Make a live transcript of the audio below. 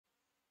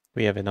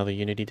We have another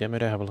Unity demo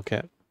to have a look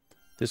at.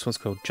 This one's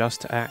called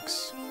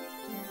JustAxe.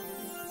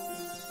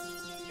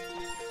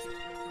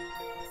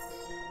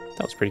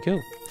 That was pretty cool.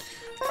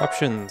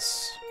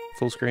 Options.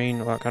 Full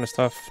screen, all that kind of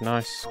stuff.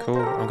 Nice, cool.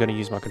 I'm going to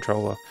use my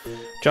controller.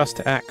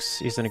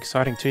 JustAxe is an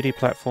exciting 2D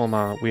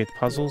platformer with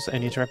puzzles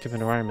and interactive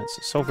environments.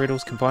 Solve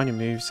riddles, combine your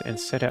moves, and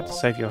set out to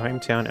save your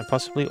hometown and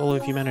possibly all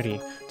of humanity.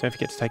 Don't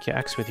forget to take your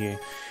axe with you.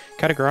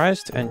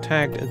 Categorized and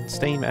tagged in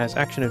Steam as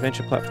Action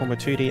Adventure Platformer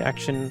 2D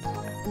Action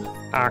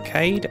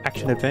Arcade,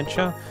 Action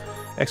Adventure,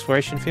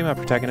 Exploration, Female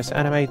Protagonist,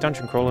 Anime,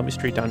 Dungeon Crawler,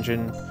 Mystery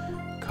Dungeon,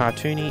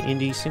 Cartoony,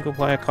 Indie, Single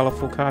Player,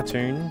 Colourful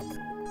Cartoon,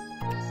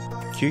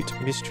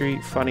 Cute,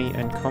 Mystery, Funny,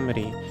 and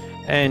Comedy.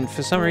 And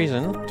for some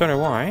reason, don't know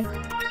why,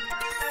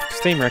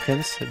 Steam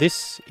reckons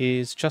this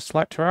is just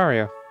like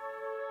Terraria.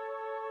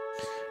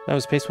 That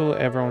was peaceful,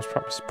 everyone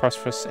was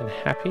prosperous and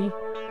happy.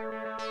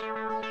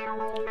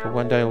 But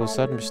one day all of a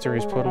sudden, a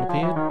mysterious portal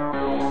appeared.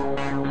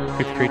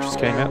 Creepy creatures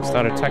came out and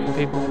started attacking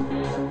people.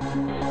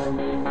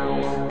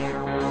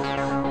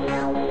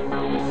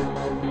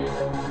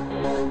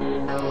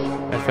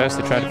 At first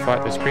they tried to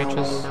fight those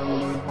creatures.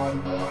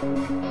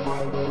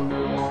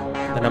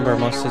 The number of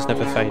monsters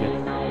never faded.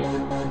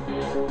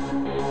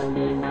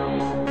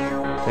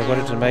 They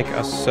wanted to make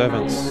us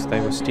servants.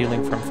 They were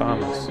stealing from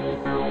farmers,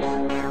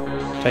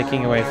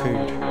 taking away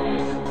food.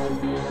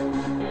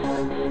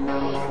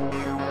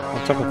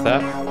 On top of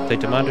that, they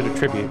demanded a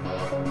tribute.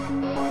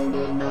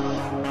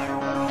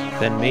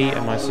 Then me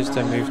and my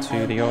sister moved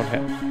to the old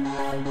house.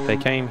 They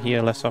came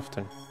here less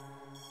often.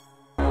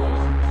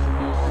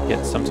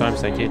 Yet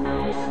sometimes they did.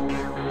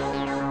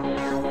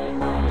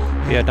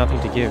 We had nothing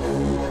to give.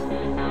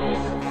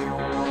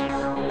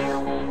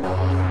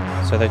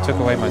 So they took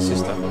away my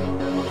sister.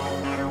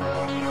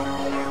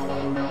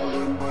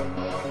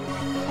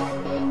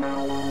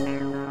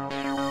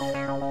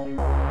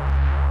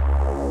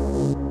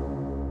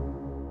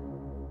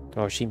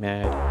 Oh, is she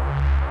mad?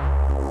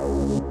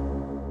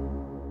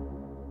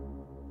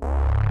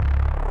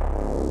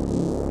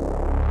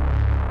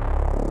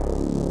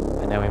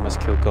 And now we must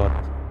kill God,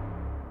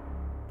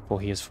 for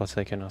he has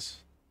forsaken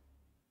us.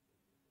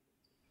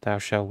 Thou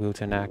shalt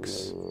wield an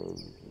axe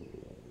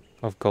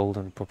of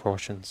golden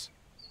proportions.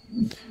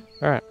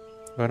 Alright,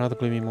 we've got another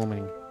gloomy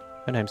morning.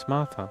 Her name's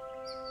Martha.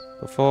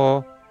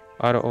 Before,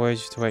 Ida always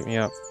used to wake me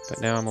up, but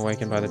now I'm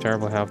awakened by the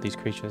terrible howl of these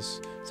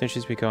creatures. Since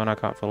she's been gone, I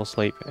can't fall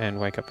asleep and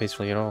wake up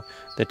peacefully at all.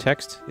 The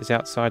text is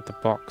outside the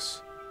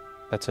box.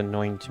 That's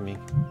annoying to me.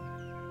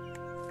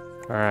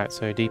 Alright,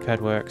 so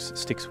D-pad works,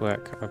 sticks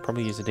work. I'll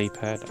probably use a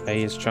D-pad.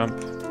 A is jump,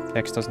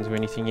 X doesn't do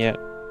anything yet,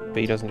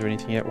 B doesn't do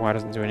anything yet, Y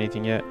doesn't do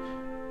anything yet.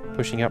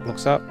 Pushing up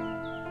looks up,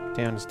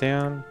 down is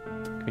down.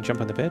 Can we jump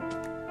on the bed?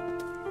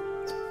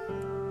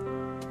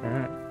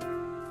 Alright.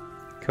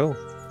 Cool.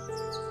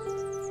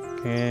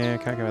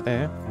 Can't go out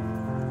there.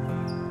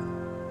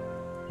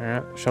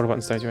 Alright, shoulder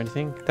buttons don't do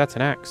anything. That's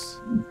an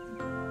axe.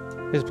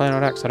 This is a plain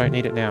old axe, I don't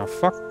need it now.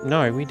 Fuck,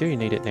 no, we do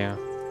need it now.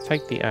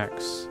 Take the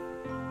axe.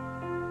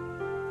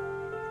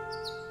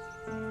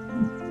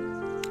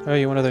 Oh,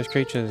 you're one of those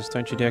creatures.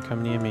 Don't you dare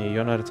come near me.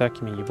 You're not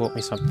attacking me. You bought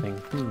me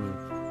something.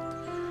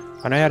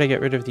 I know how to get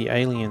rid of the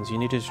aliens. You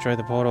need to destroy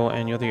the portal,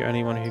 and you're the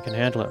only one who can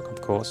handle it,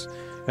 of course.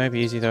 It won't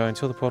be easy, though.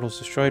 Until the portal's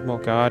destroyed, more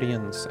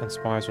guardians and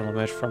spies will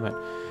emerge from it.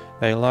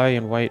 They lie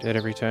in wait at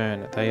every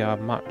turn. They are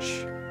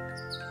much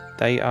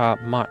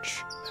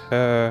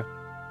her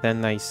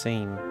than they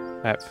seem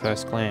at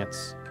first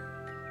glance.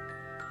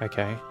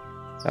 Okay.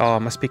 Oh,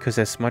 it must be because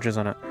there's smudges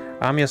on it.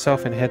 Arm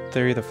yourself and head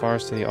through the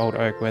forest to the old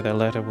oak where the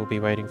letter will be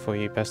waiting for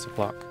you. Best of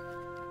luck.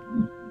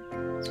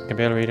 I can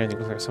barely read anything. It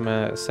looks like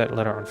someone set a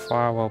letter on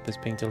fire while it's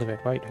being delivered.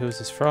 Wait, who is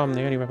this from?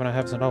 The only weapon I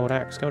have is an old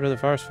axe. Go to the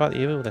forest, fight the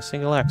evil with a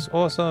single axe.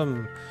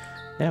 Awesome!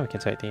 Now we can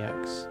take the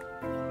axe.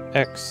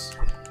 X.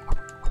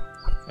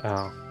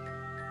 Oh.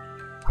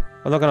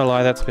 I'm not gonna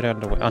lie, that's a bit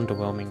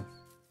underwhelming.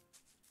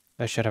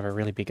 They should have a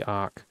really big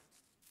arc.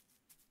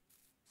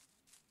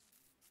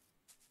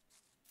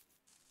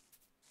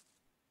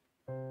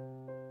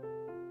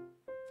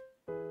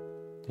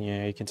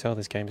 Yeah, you can tell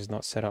this game is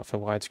not set up for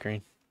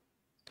widescreen.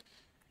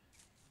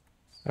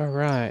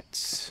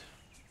 Alright.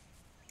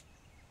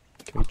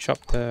 Can we chop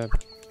the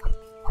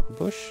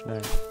bush? No.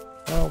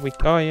 Oh,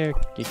 oh yeah,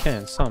 you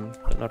can. Some,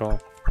 but not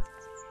all.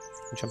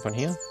 Can jump on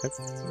here? Nope.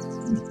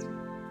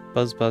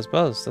 Buzz, buzz,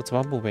 buzz. That's a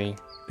bumblebee.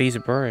 Bees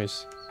are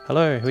bros.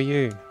 Hello, who are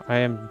you? I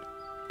am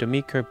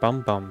Domiko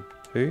Bum Bum.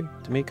 Who?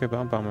 Domiko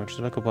Bum Bum, which is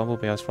a local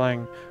bumblebee. I was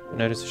flying, but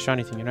noticed a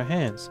shiny thing in her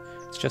hands.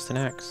 It's just an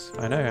axe.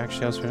 I know,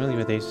 actually, I was familiar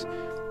with these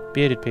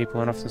bearded people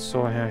and often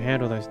saw how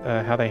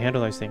they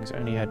handle those things,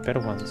 only had better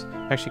ones.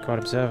 Actually quite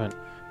observant.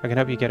 I can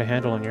help you get a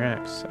handle on your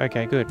axe.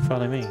 Okay, good,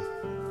 follow me.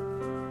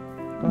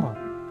 Oh,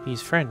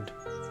 he's friend.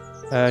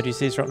 Do you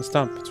see this rotten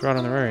stump? It's right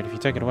on the road. If you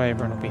take it away,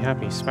 everyone will be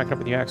happy. Smack it up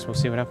with your axe, we'll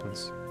see what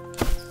happens.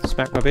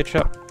 Smack my bitch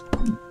up.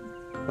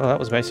 Well, that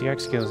was basic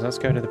axe skills. Let's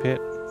go to the pit.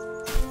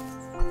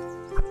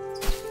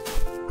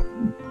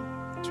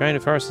 Terrain in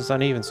the forest is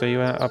uneven, so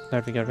you are up and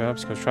over the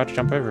obstacles. Try to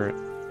jump over it.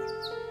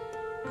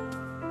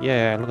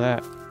 Yeah, look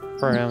at that.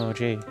 Pro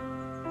MLG.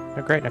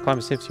 Oh great, now climb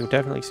the steps. You'll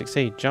definitely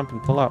succeed. Jump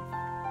and pull up.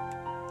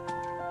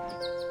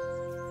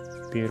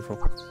 Beautiful.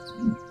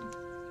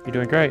 You're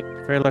doing great.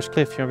 Very large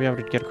cliff. You won't be able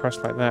to get across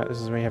like that.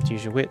 This is where you have to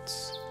use your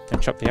wits.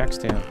 And chop the axe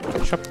down.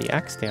 Chop the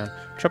axe down.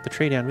 Chop the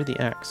tree down with the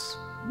axe.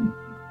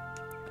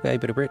 Very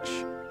bit of rich.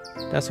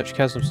 Down such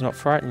chasms do not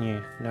frighten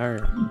you. No.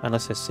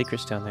 Unless there's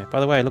secrets down there. By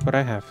the way, look what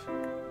I have.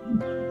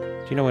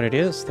 Do you know what it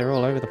is? They're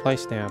all over the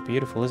place now.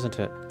 Beautiful, isn't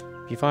it?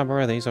 If you find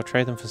more of these, I'll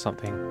trade them for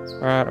something.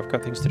 Alright, I've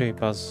got things to do,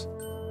 Buzz.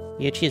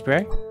 Yeah, cheers, bro.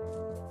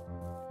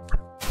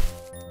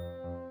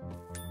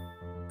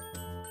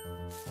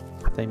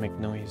 They make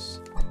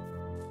noise.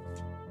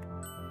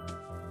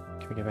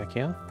 Can we go back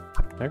here?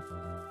 Nope.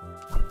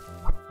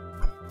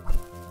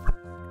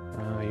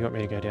 You want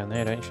me to go down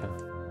there, don't you?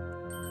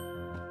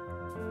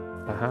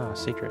 Aha,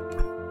 secret.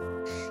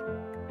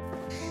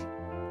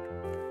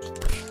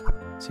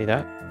 See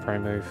that? Pro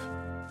move.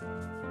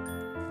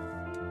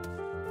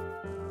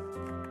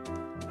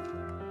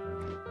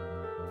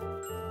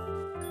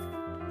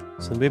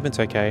 So the movement's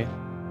okay.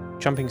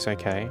 Jumping's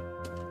okay.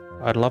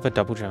 I'd love a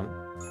double jump.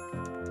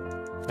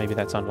 Maybe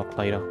that's unlocked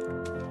later.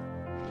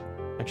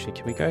 Actually,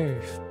 can we go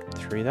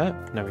through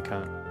that? No, we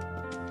can't.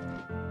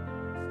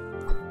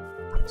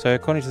 So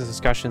according to the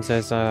discussions,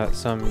 there's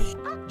some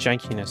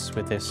jankiness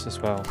with this as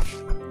well.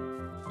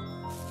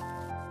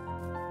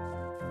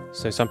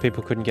 So some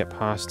people couldn't get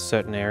past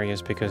certain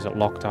areas because it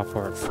locked up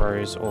or it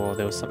froze or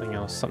there was something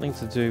else. Something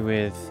to do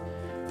with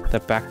the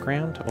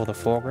background or the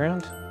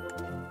foreground.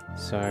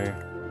 So...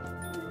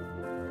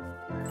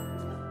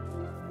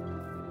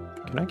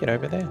 can I get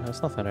over there?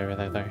 There's nothing over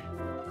there though.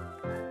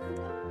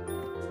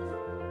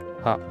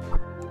 Up.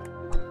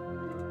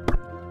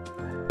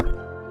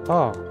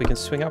 Oh, we can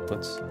swing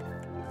upwards.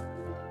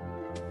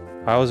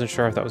 I wasn't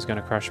sure if that was going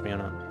to crush me or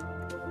not.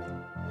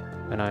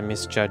 And I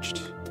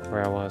misjudged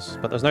where I was.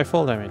 But there's no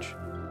fall damage.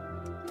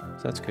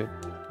 So that's good.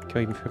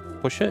 Can we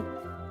push it?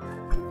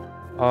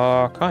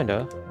 Oh,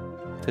 kinda.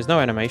 There's no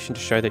animation to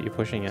show that you're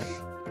pushing it.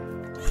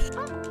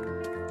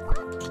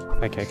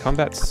 Okay,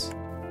 combat's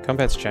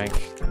jank.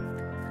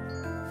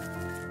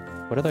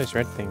 What are those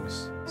red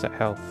things? Is that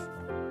health?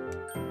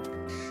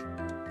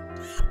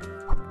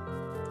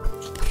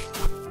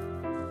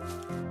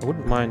 I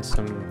wouldn't mind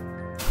some,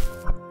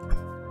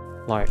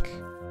 like,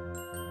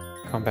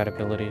 combat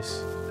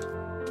abilities.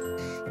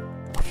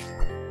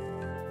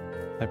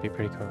 That'd be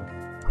pretty cool.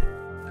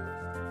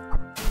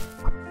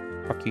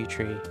 Fuck you,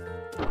 tree.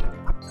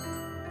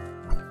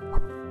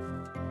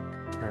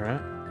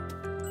 Alright.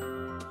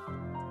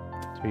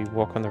 Do we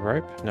walk on the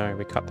rope? No,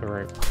 we cut the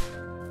rope.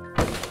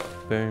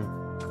 Boom.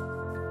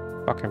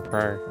 Fucking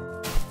pro.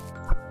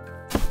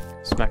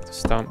 Smack the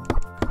stump.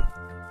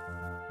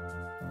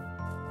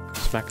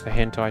 Smack the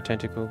hentai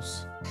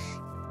tentacles.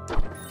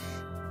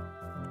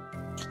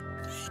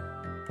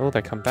 Oh,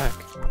 they come back.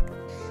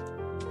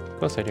 Of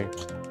course they do.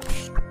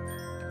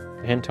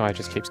 The hentai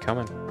just keeps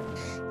coming.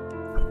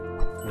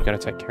 You gotta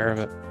take care of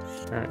it.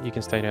 Alright, you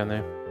can stay down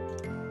there.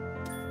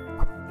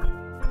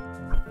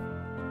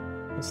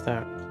 What's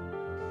that?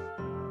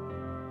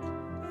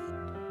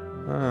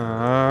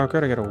 Oh, I've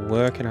gotta go to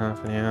work in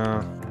half an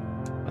hour.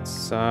 That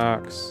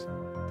sucks.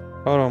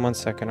 Hold on 1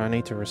 second, I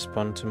need to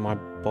respond to my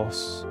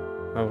boss.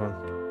 Hold on.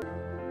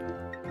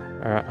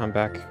 Alright, I'm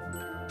back.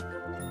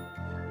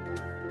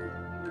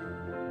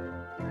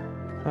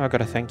 Oh, I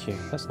gotta thank you.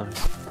 That's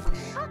nice.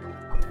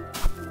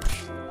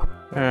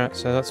 Alright,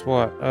 so that's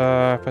what?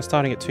 If I'm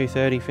starting at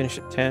 2:30, finish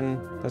at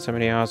 10, that's how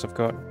many hours I've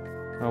got.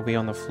 I'll be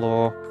on the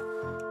floor,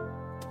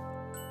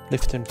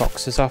 lifting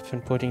boxes up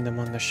and putting them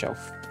on the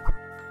shelf.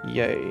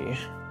 Yay.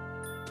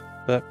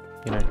 But,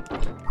 you know,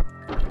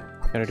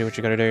 gotta do what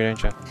you gotta do,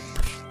 don't you?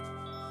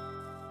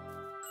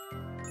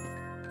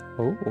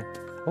 Oh,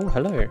 oh,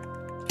 hello.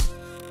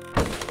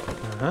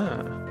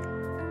 Aha.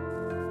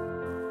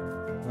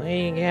 There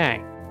you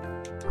go.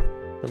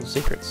 Little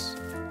secrets.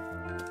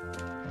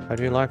 I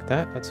do like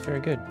that. That's very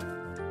good.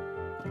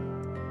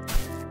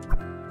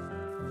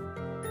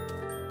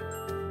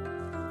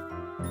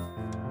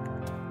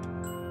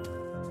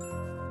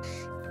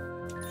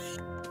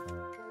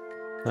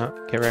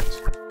 No, get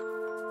wrecked.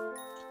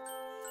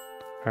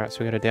 Alright, so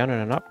we got a down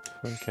and an up.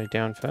 We'll go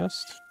down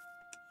first.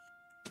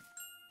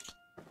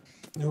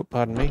 Oh,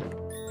 pardon me.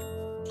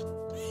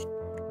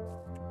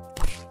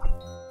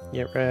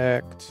 Get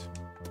wrecked.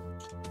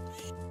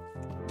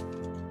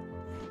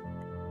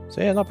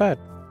 So yeah, not bad.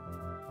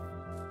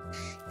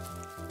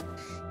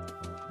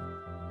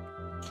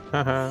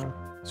 Haha,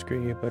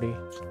 screw you, buddy.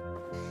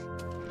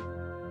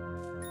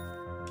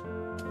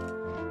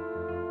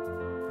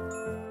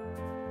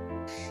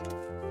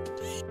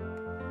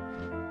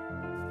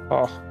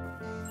 Oh.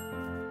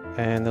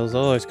 And there was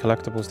all those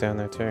collectibles down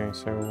there too,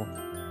 so...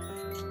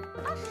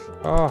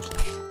 oh.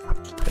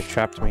 They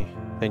trapped me.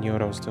 They knew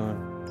what I was doing.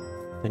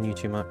 They knew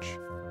too much.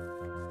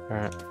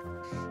 Alright.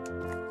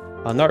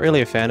 I'm not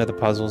really a fan of the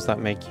puzzles that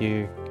make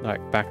you,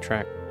 like,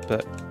 backtrack,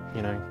 but,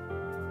 you know,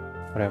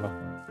 whatever.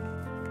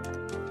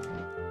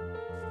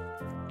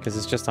 Because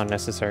it's just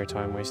unnecessary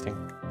time wasting.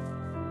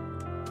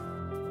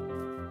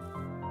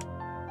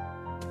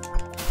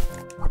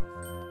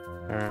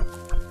 Alright.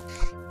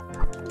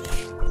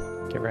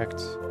 Get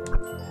wrecked.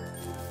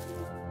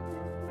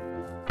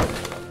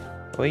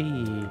 Oi!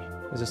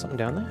 Is there something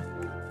down there?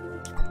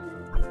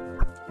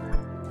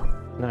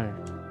 No.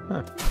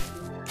 Huh.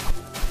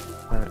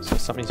 Alright, so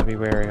something to be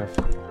wary of.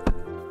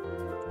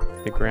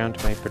 The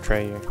ground may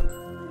betray you.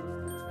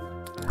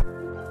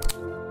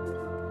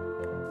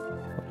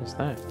 What is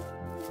that?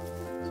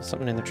 There's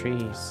something in the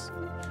trees.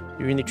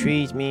 You're in the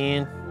trees,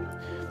 man!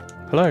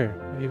 Hello!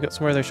 You've got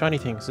some more of those shiny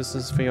things. This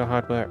is for your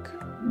hard work.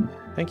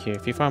 Thank you.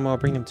 If you find more,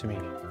 bring them to me.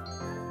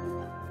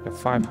 You have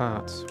 5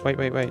 hearts. Wait,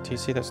 wait, wait. Do you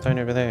see that stone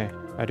over there?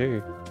 I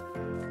do.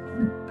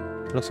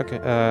 It looks like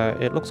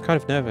it looks kind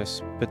of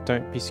nervous, but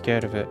don't be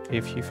scared of it.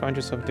 If you find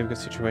yourself in a difficult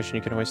situation,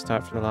 you can always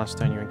start from the last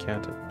stone you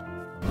encountered.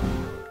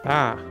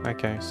 Ah,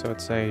 okay, so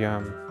it's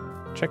a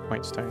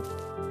checkpoint stone.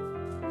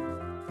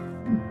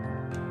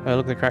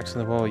 Look at the cracks in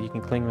the wall. You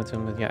can cling with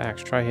them with your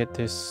axe. Try to hit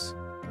this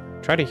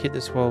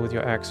wall with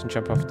your axe and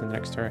jump off in the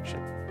next direction.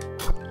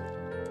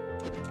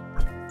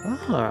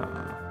 Ah,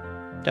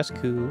 that's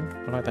cool.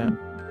 I like that.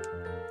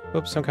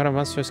 Oops, some kind of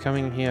monster is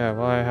coming here.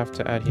 Well, I have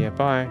to add here.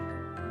 Bye.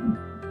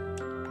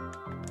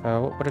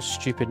 What a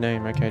stupid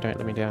name. Okay, don't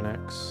let me down,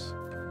 axe.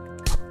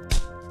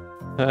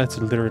 That's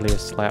literally a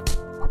slap.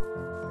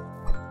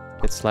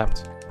 Get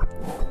slapped.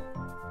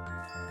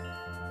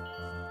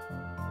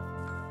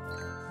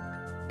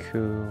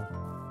 Cool.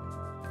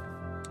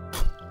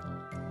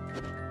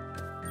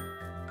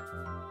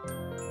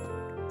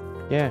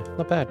 Yeah,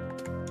 not bad.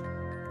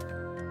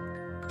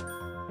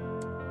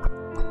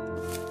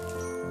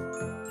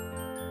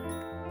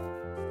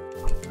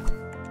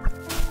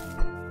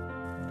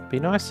 Be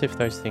nice if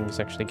those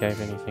things actually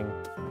gave anything.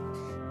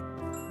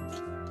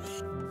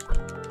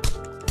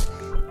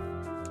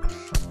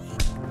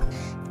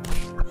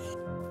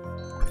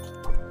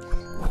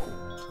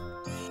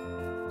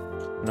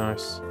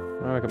 Nice.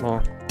 Oh, I got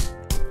more.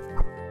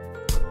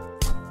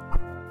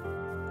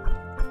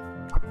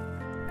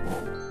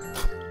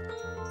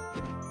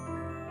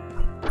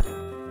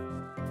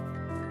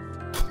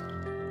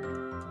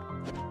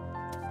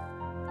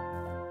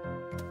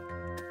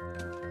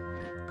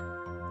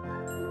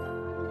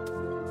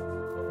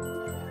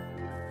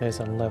 There's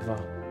a lever.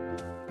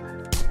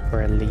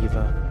 Or a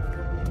lever.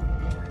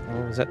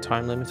 Oh, is that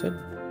time limited?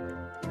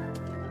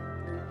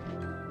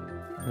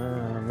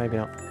 Maybe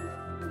not.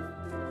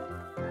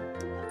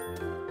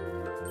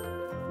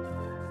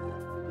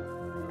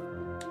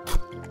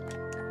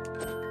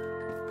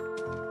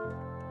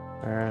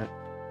 Alright.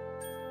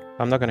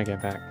 I'm not gonna go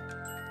back.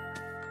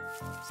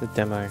 It's a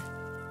demo.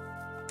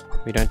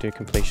 We don't do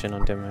completion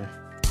on demo.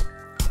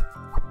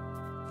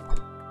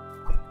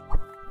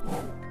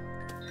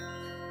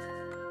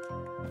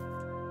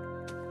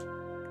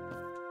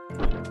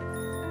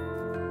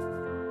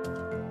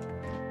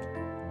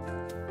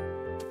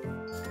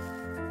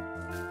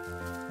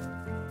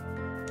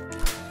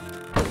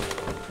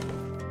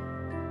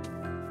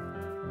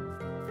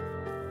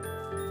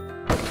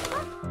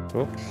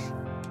 Oh,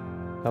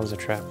 that was a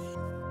trap.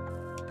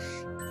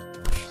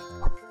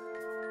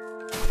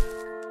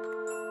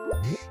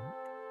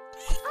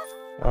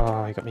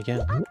 Oh, he got me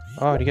again.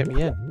 Oh, did he get me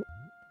again?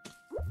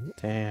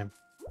 Damn.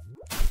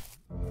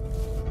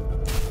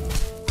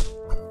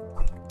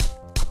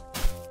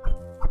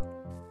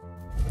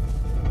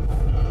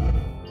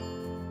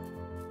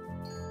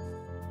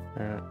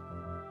 Alright.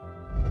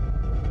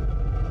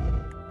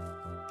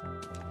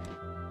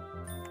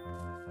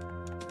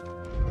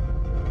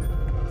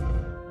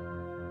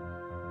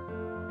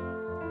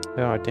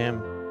 Oh, damn.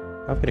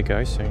 I've got to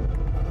go soon.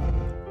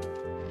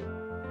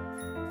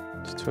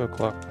 It's 2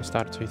 o'clock. I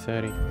start at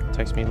 2:30. It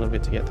takes me a little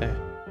bit to get there.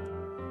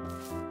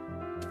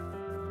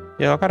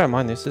 Yeah, I don't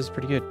mind this. This is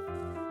pretty good.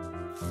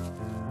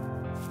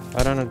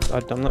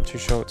 I'm not too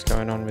sure what's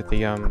going on with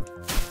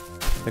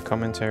the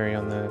commentary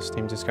on the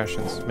Steam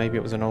discussions. Maybe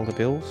it was an older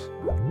build?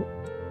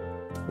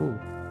 Ooh.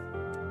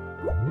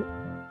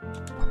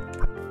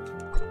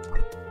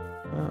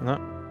 Oh, no.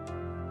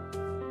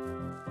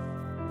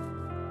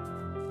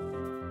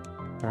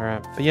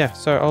 Alright, but yeah,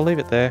 so I'll leave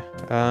it there.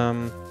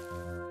 I'm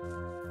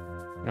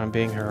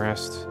being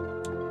harassed.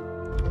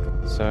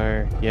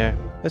 So, yeah,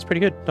 that's pretty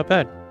good, not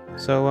bad.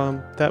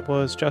 So, that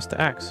was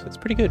JustAxe. It's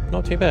pretty good,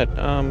 not too bad.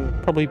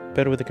 Probably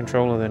better with the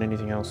controller than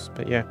anything else,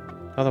 but yeah,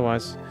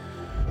 otherwise,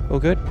 all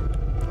good.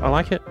 I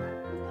like it.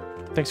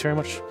 Thanks very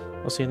much.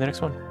 I'll see you in the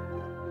next one.